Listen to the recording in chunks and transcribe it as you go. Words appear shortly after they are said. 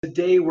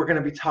Today, we're going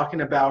to be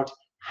talking about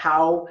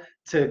how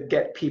to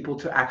get people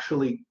to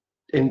actually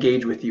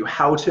engage with you,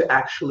 how to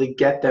actually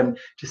get them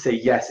to say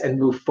yes and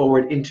move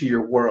forward into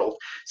your world.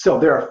 So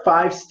there are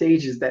 5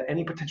 stages that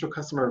any potential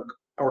customer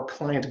or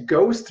client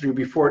goes through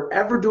before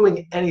ever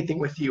doing anything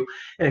with you.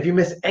 And if you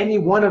miss any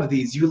one of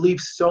these, you leave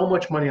so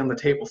much money on the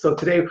table. So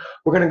today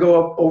we're going to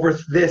go over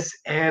this.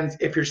 And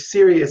if you're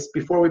serious,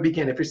 before we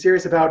begin, if you're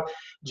serious about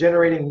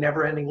generating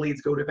never-ending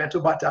leads, go to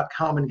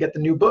ventobot.com and get the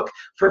new book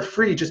for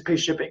free. Just pay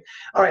shipping.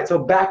 All right, so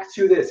back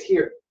to this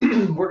here.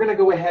 We're going to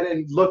go ahead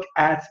and look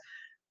at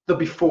the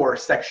before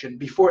section.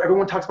 Before,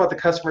 everyone talks about the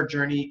customer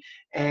journey,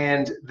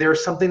 and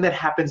there's something that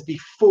happens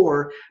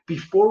before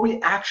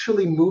we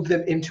actually move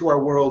them into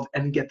our world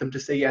and get them to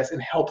say yes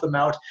and help them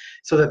out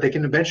so that they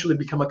can eventually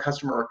become a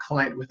customer or a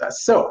client with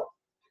us. So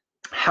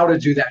how to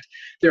do that.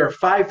 There are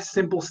 5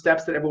 simple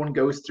steps that everyone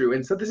goes through.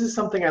 And so this is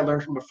something I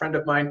learned from a friend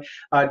of mine,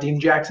 Dean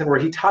Jackson, where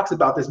he talks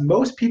about this.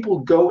 Most people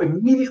go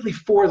immediately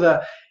for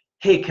the,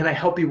 hey, can I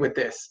help you with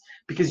this?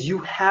 Because you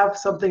have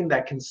something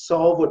that can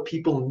solve what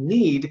people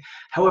need.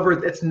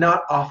 However, it's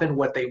not often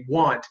what they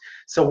want.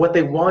 So what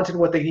they want and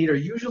what they need are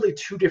usually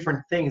 2 different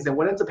things. And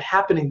what ends up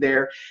happening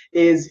there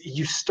is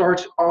you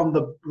start on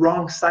the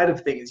wrong side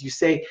of things. You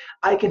say,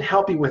 I can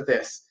help you with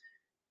this.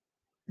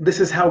 This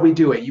is how we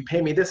do it. You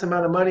pay me this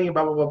amount of money,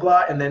 blah, blah, blah,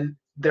 blah. And then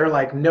they're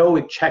like, no,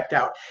 it checked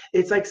out.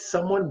 It's like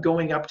someone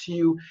going up to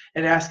you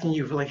and asking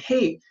you for like,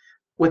 hey,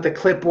 with the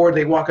clipboard,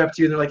 they walk up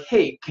to you and they're like,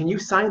 hey, can you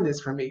sign this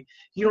for me?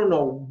 You don't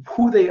know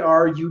who they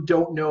are. You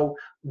don't know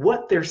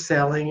what they're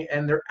selling,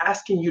 and they're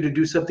asking you to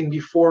do something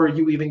before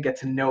you even get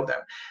to know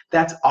them.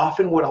 That's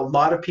often what a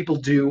lot of people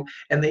do,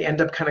 and they end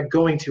up kind of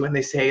going to, and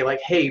they say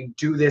like, hey,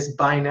 do this,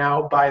 buy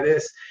now, buy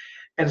this,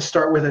 and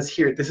start with us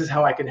here. This is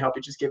how I can help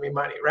you. Just give me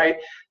money, right?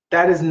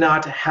 That is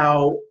not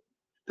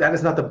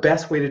the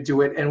best way to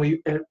do it.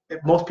 And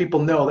most people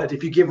know that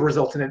if you give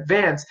results in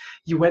advance,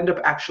 you end up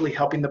actually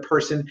helping the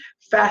person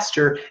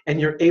faster, and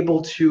you're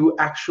able to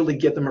actually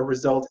get them a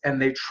result, and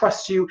they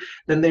trust you.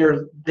 Then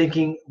they're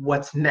thinking,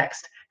 what's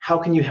next? How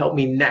can you help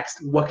me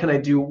next? What can I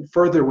do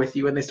further with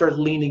you? And they start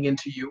leaning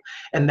into you,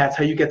 and that's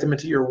how you get them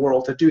into your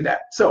world to do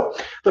that. So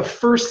the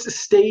first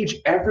stage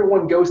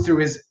everyone goes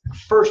through is,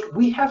 first,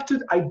 we have to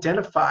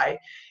identify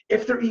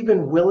if they're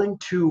even willing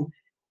to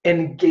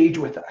engage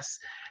with us.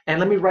 And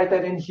let me write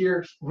that in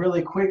here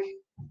really quick.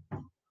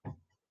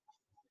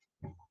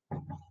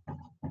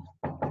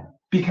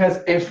 Because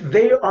if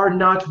they are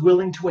not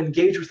willing to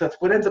engage with us,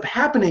 what ends up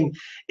happening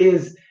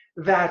is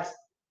that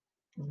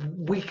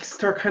we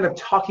start kind of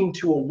talking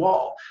to a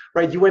wall,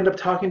 right? You end up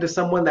talking to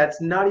someone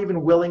that's not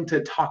even willing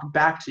to talk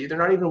back to you. They're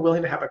not even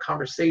willing to have a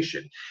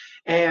conversation.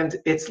 And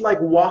it's like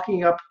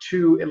walking up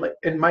to,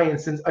 in my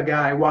instance, a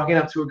guy walking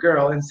up to a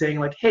girl and saying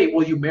like, hey,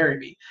 will you marry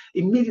me?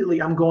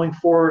 Immediately I'm going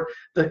for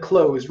the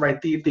close, right?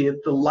 The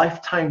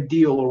lifetime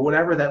deal or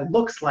whatever that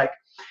looks like.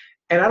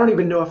 And I don't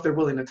even know if they're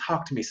willing to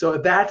talk to me. So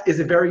that is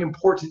very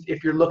important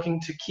if you're looking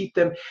to keep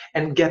them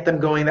and get them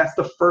going. That's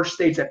the first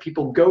stage that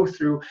people go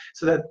through,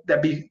 so that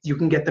you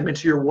can get them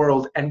into your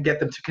world and get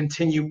them to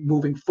continue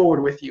moving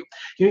forward with you.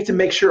 You need to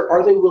make sure,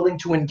 are they willing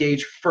to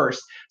engage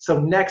first? So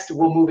next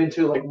we'll move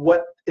into like,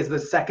 what is the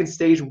second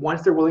stage?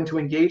 Once they're willing to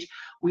engage,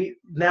 we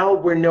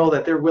know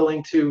that they're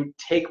willing to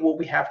take what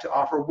we have to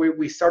offer.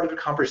 We started a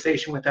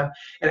conversation with them.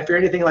 And if you're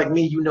anything like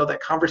me, you know that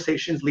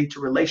conversations lead to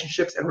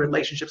relationships, and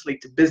relationships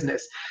lead to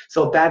business.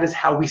 So that is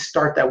how we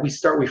start that. We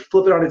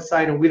flip it on its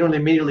side, and we don't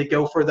immediately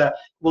go for the,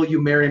 will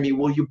you marry me?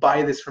 Will you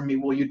buy this from me?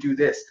 Will you do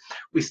this?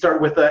 We start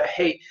with a,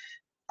 hey,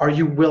 are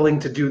you willing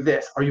to do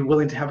this? Are you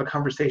willing to have a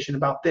conversation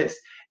about this?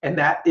 And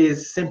that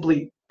is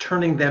simply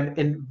turning them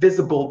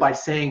invisible by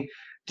saying,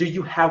 do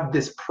you have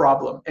this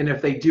problem? And if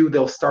they do,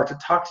 they'll start to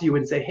talk to you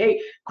and say, hey,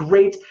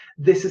 great,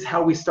 this is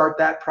how we start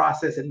that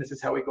process, and this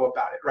is how we go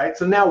about it, right?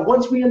 So now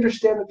once we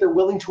understand that they're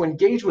willing to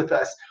engage with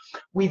us,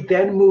 we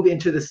then move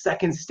into the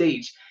second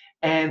stage.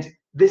 And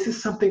this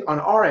is something on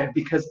our end,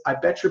 because I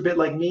bet you're a bit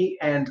like me,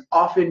 and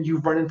often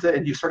you've run into,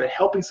 and you started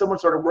helping someone,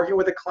 started working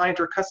with a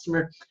client or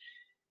customer,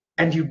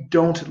 and you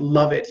don't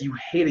love it, you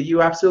hate it,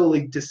 you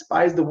absolutely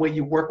despise the way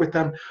you work with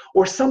them,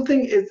 or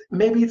something is,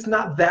 maybe it's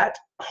not that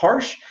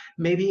harsh,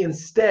 maybe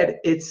instead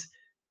it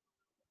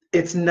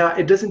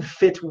doesn't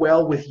fit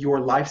well with your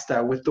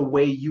lifestyle, with the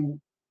way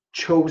you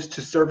chose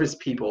to service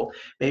people.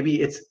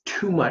 Maybe it's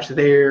too much.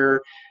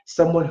 They're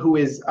someone who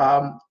is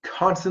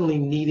constantly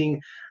needing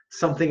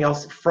something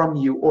else from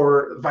you,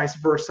 or vice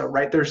versa,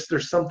 right?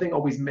 There's something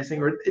always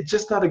missing, or it's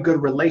just not a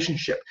good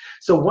relationship.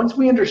 So once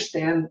we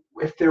understand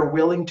if they're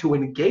willing to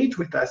engage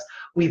with us,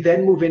 we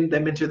then move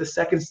them into the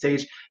second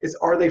stage, is,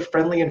 are they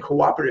friendly and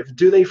cooperative?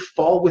 Do they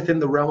fall within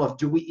the realm of,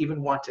 do we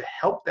even want to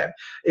help them?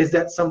 Is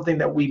that something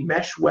that we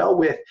mesh well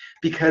with?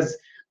 Because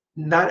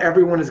not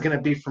everyone is going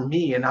to be for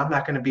me, and I'm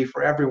not going to be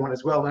for everyone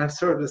as well. And that's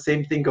sort of the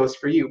same thing goes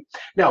for you.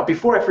 Now,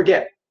 before I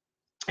forget,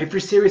 if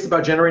you're serious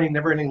about generating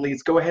never-ending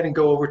leads, go ahead and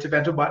go over to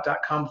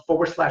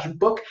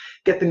ventobot.com/book.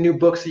 Get the new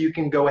book so you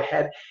can go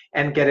ahead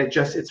and get it.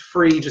 It's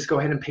free. Just go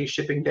ahead and pay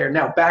shipping there.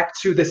 Now, back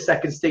to the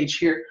second stage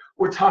here.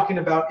 We're talking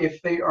about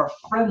if they are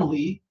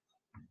friendly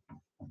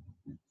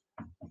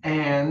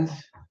and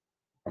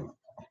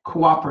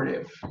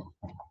cooperative.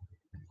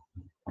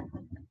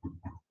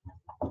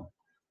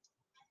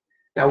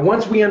 Now,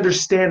 once we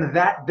understand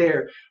that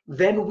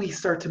then we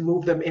start to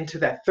move them into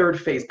that third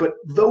phase. But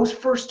those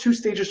first two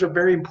stages are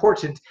very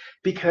important,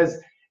 because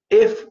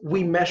if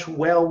we mesh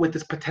well with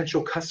this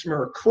potential customer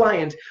or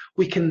client,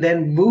 we can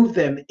then move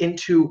them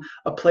into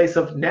a place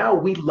of, now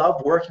we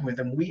love working with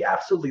them. We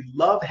absolutely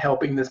love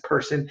helping this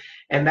person.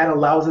 And that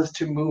allows us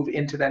to move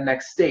into that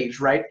next stage,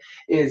 right?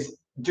 Is,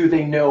 do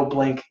they know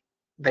blank,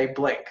 they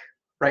blink,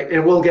 right?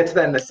 And we'll get to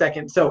that in a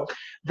second. So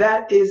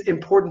that is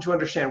important to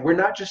understand. We're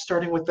not just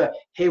starting with the,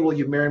 hey, will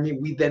you marry me?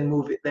 We then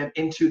move them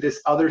into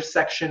this other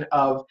section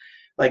of,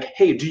 like,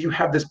 hey, do you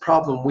have this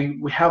problem? We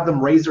have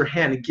them raise their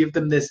hand and give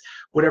them this,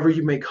 whatever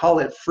you may call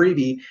it,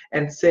 freebie,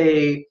 and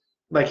say,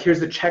 like,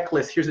 here's a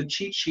checklist, here's a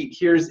cheat sheet,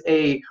 here's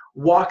a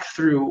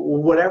walkthrough,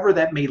 whatever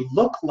that may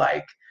look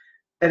like.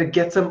 And it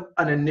gets them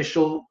an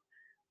initial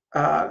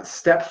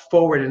step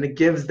forward, and it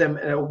gives them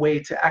a way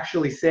to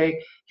actually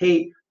say,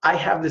 hey, I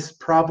have this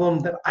problem,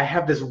 that I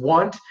have this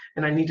want,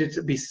 and I need it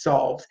to be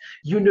solved.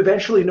 You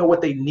eventually know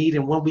what they need,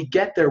 and when we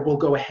get there, we'll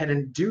go ahead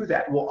and do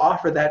that. We'll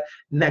offer that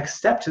next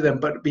step to them.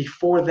 But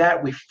before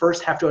that, we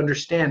first have to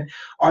understand,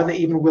 are they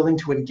even willing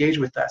to engage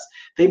with us?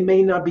 They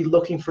may not be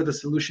looking for the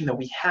solution that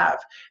we have.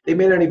 They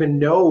may not even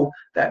know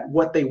that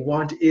what they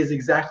want is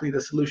exactly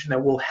the solution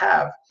that we'll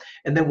have.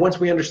 And then once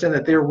we understand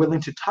that they're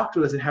willing to talk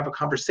to us and have a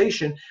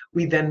conversation,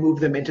 we then move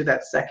them into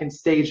that second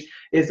stage,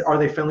 is, are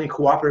they friendly and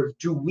cooperative?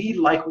 Do we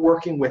like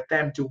working with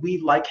them? Do we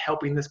like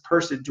helping this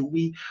person?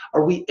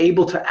 Are we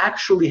able to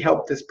actually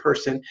help this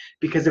person?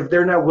 Because if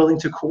they're not willing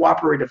to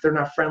cooperate, if they're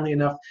not friendly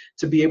enough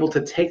to be able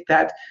to take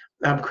that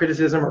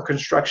criticism or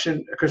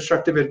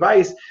constructive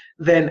advice,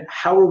 then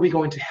how are we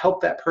going to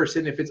help that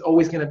person if it's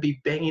always going to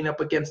be banging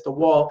up against the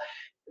wall,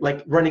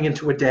 like running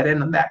into a dead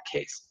end in that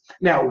case?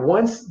 Now,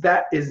 once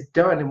that is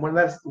done, and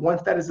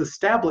once that is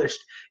established,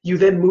 you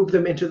then move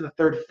them into the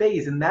third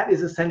phase, and that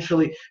is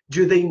essentially,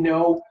 do they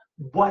know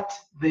what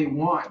they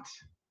want?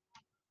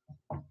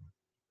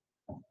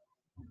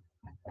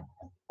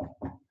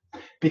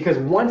 Because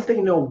once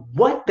they know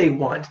what they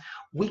want,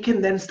 we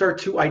can then start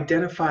to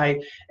identify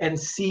and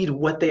seed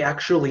what they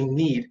actually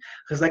need.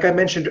 Because like I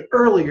mentioned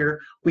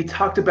earlier, we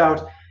talked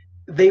about,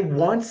 they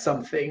want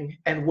something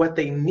and what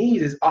they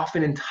need is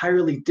often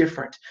entirely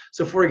different.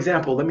 So for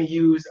example, let me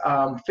use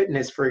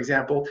fitness, for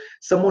example.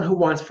 Someone who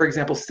wants, for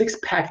example,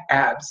 six-pack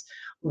abs,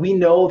 we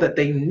know that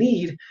they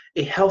need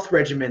a health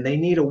regimen, they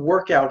need a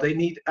workout, they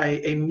need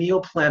a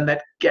meal plan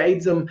that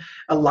guides them,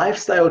 a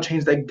lifestyle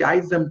change that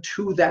guides them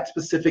to that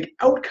specific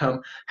outcome.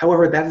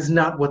 However, that is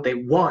not what they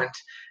want.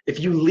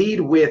 If you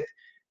lead with,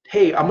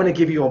 hey, I'm going to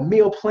give you a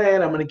meal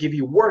plan, I'm going to give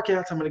you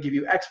workouts, I'm going to give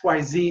you X,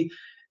 Y, Z,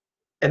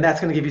 and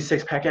that's going to give you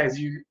six-pack abs,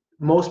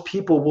 most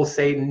people will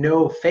say,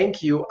 no,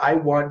 thank you. I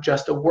want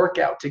just a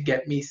workout to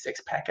get me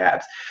six-pack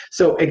abs.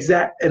 So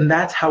and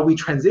that's how we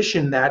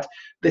transition that.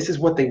 This is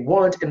what they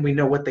want, and we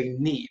know what they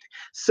need.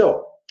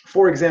 So,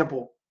 for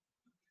example,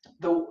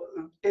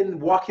 in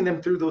walking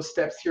them through those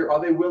steps here,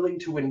 are they willing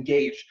to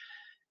engage?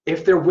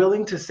 If they're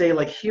willing to say,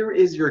 like, here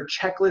is your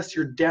checklist,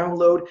 your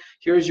download,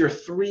 here's your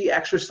 3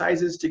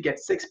 exercises to get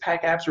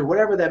six-pack abs, or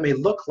whatever that may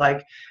look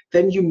like,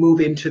 then you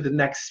move into the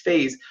next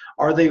phase.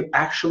 Are they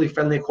actually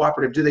friendly and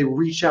cooperative? Do they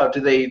reach out?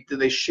 Do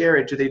they share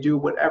it? Do they do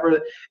whatever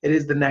it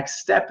is the next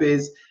step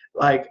is?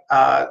 Like,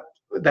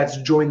 that's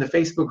join the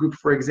Facebook group,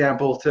 for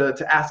example, to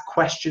ask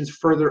questions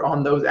further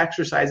on those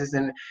exercises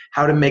and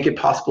how to make it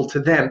possible to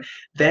them.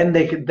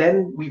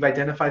 Then we've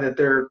identified that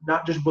they're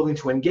not just willing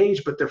to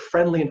engage, but they're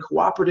friendly and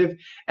cooperative.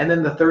 And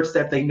then the third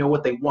step, they know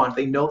what they want.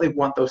 They know they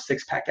want those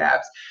six-pack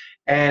abs.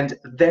 And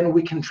then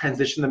we can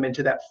transition them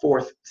into that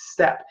fourth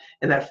step.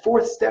 And that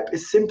fourth step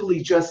is simply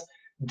just,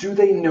 do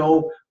they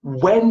know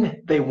when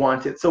they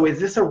want it? So is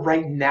this a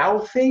right now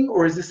thing,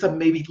 or is this a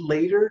maybe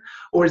later,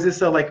 or is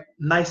this a like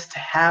nice to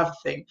have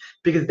thing?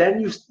 Because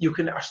then you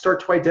can start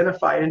to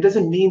identify, and it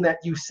doesn't mean that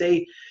you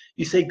say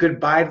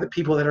goodbye to the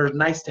people that are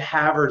nice to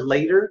have or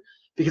later,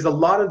 because a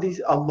lot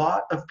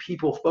of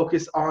people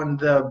focus on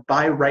the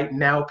buy right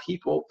now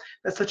people.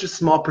 That's such a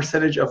small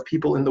percentage of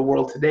people in the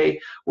world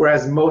today,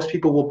 whereas most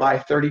people will buy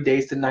 30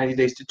 days to 90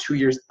 days to 2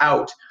 years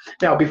out.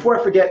 Now, before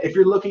I forget, if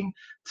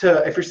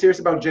you're serious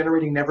about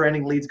generating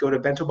never-ending leads, go to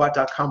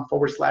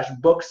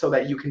bentobot.com/book so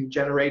that you can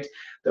generate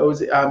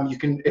those.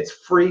 It's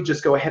free.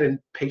 Just go ahead and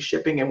pay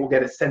shipping, and we'll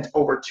get it sent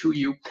over to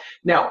you.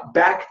 Now,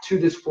 back to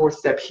this fourth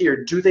step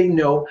here. Do they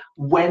know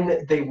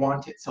when they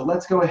want it? So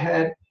let's go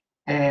ahead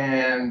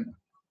and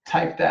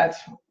type that,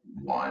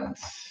 want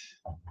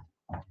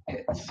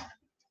it.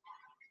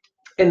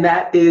 And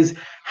that is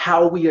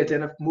how we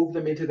move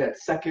them into that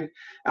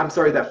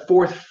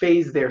fourth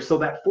phase there. So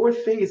that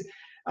fourth phase,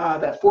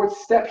 that fourth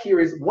step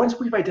here is, once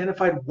we've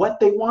identified what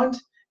they want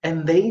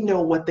and they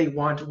know what they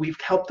want. We've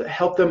helped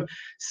them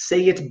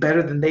say it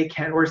better than they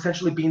can. We're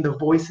essentially being the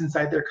voice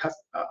inside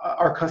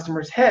our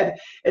customer's head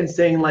and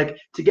saying, like,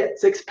 to get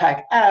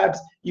six-pack abs,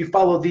 you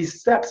follow these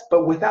steps,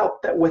 but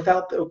without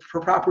the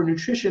proper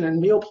nutrition and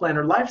meal plan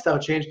or lifestyle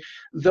change,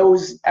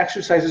 those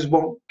exercises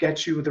won't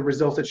get you the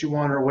results that you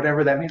want, or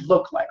whatever that may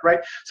look like, right?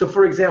 So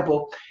for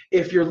example,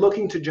 if you're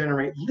looking to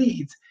generate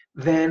leads,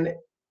 then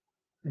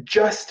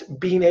just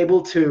being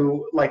able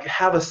to like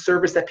have a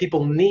service that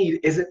people need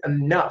isn't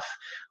enough,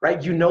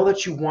 right? You know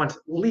that you want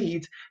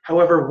leads.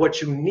 However,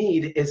 what you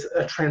need is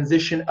a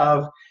transition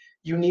of,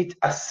 you need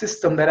a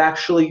system that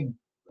actually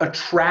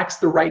attracts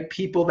the right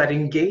people, that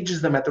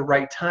engages them at the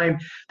right time,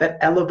 that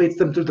elevates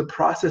them through the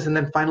process, and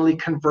then finally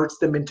converts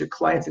them into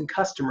clients and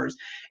customers.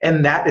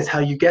 And that is how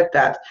you get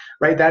that,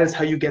 right? That is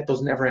how you get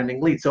those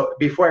never-ending leads. So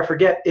before I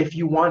forget, if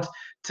you want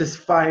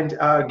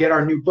to get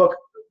our new book,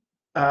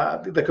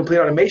 the Complete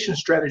Automation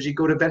Strategy,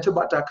 go to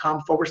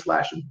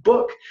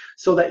bentobot.com/book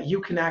so that you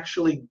can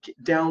actually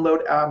download,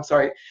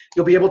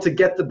 you'll be able to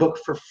get the book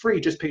for free.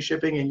 Just pay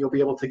shipping and you'll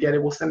be able to get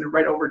it. We'll send it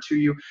right over to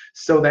you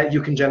so that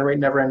you can generate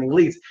never-ending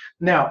leads.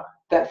 Now,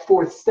 that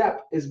fourth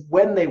step is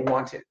when they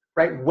want it,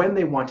 right? When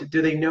they want it. Do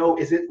they know,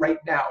 is it right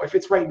now? If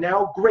it's right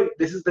now, great.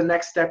 This is the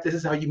next step. This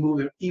is how you move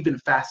it even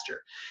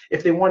faster.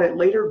 If they want it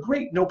later,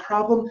 great, no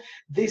problem.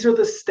 These are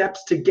the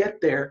steps to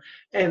get there,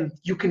 and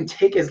you can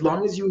take as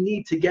long as you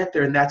need to get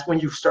there. And that's when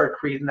you start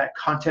creating that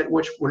content,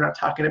 which we're not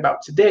talking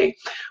about today.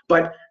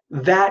 But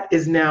that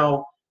is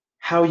now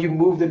how you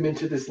move them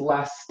into this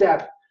last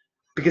step,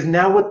 because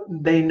now what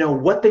they know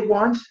what they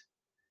want,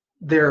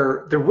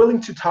 they're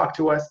willing to talk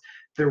to us,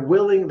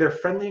 they're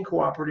friendly and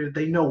cooperative,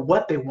 they know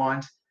what they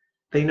want,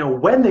 they know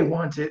when they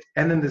want it.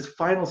 And then this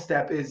final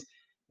step is,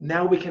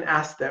 now we can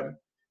ask them,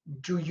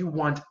 do you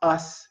want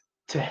us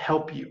to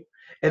help you?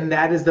 And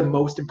that is the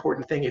most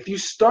important thing. If you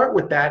start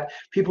with that,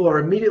 people are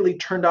immediately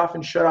turned off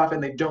and shut off,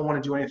 and they don't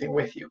want to do anything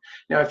with you.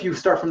 Now, if you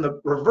start from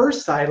the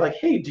reverse side, like,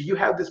 hey, do you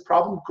have this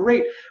problem?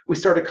 Great. We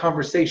start a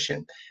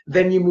conversation.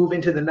 Then you move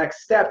into the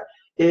next step,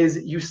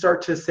 is you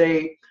start to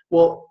say,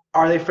 well,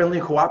 are they friendly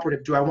and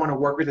cooperative? Do I want to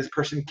work with this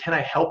person? Can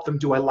I help them?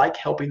 Do I like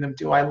helping them?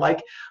 Do I like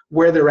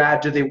where they're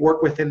at? Do they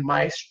work within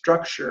my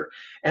structure?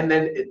 And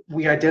then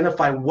we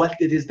identify what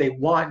it is they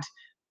want.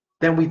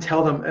 Then we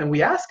tell them and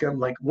we ask them,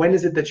 like, when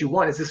is it that you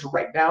want? Is this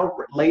right now,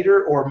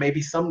 later, or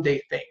maybe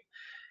someday thing?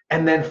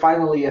 And then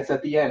finally, it's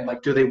at the end,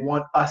 like, do they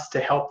want us to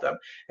help them?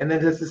 And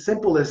then it's as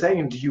simple as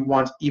saying, do you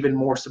want even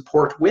more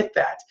support with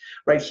that?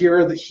 Right here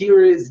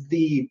is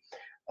the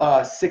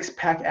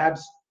six-pack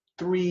abs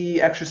 3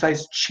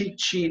 exercise cheat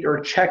sheet or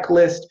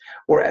checklist,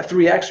 or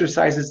 3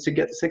 exercises to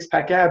get the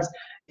six-pack abs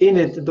in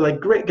it. And be like,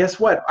 great, guess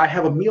what? I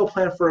have a meal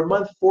plan for a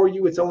month for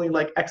you. It's only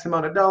like X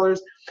amount of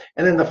dollars.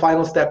 And then the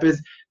final step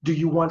is, do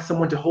you want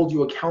someone to hold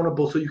you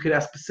accountable so you can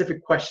ask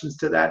specific questions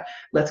to that?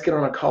 Let's get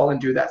on a call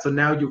and do that. So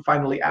now you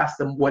finally ask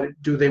them, what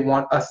do they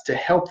want us to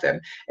help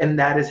them? And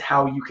that is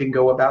how you can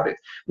go about it.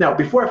 Now,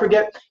 before I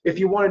forget, if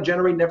you want to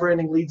generate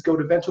never-ending leads, go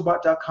to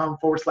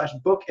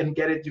bentobot.com/book and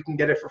get it. You can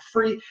get it for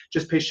free.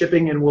 Just pay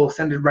shipping and we'll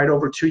send it right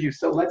over to you.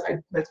 So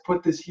let's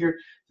put this here.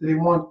 They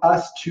want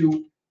us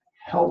to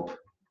help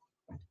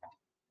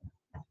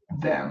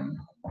them.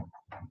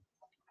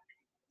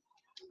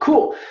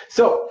 Cool.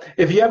 So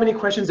if you have any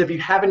questions, if you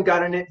haven't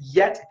gotten it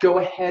yet, go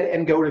ahead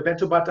and go to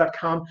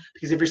bentobot.com,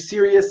 because if you're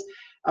serious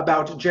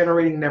about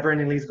generating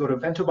never-ending leads, go to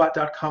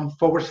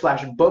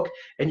bentobot.com/book,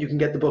 and you can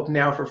get the book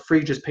now for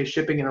free. Just pay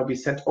shipping and it'll be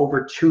sent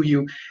over to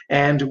you,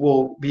 and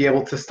we'll be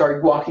able to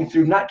start walking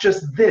through not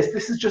just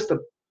this is just a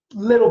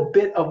little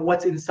bit of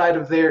what's inside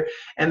of there.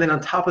 And then on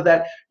top of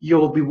that,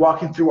 you'll be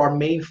walking through our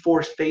main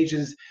 4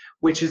 phases,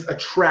 which is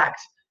attract,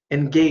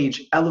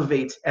 engage,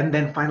 elevate, and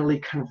then finally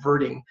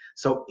converting.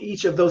 So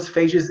each of those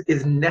phases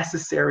is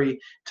necessary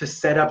to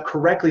set up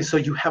correctly, so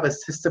you have a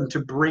system to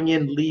bring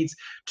in leads,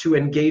 to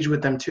engage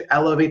with them, to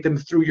elevate them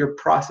through your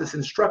process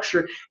and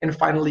structure, and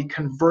finally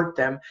convert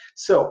them.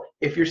 So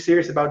if you're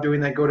serious about doing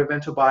that, go to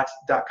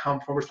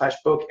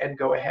bentobot.com/book and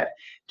go ahead,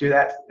 do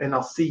that, and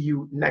I'll see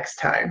you next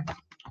time.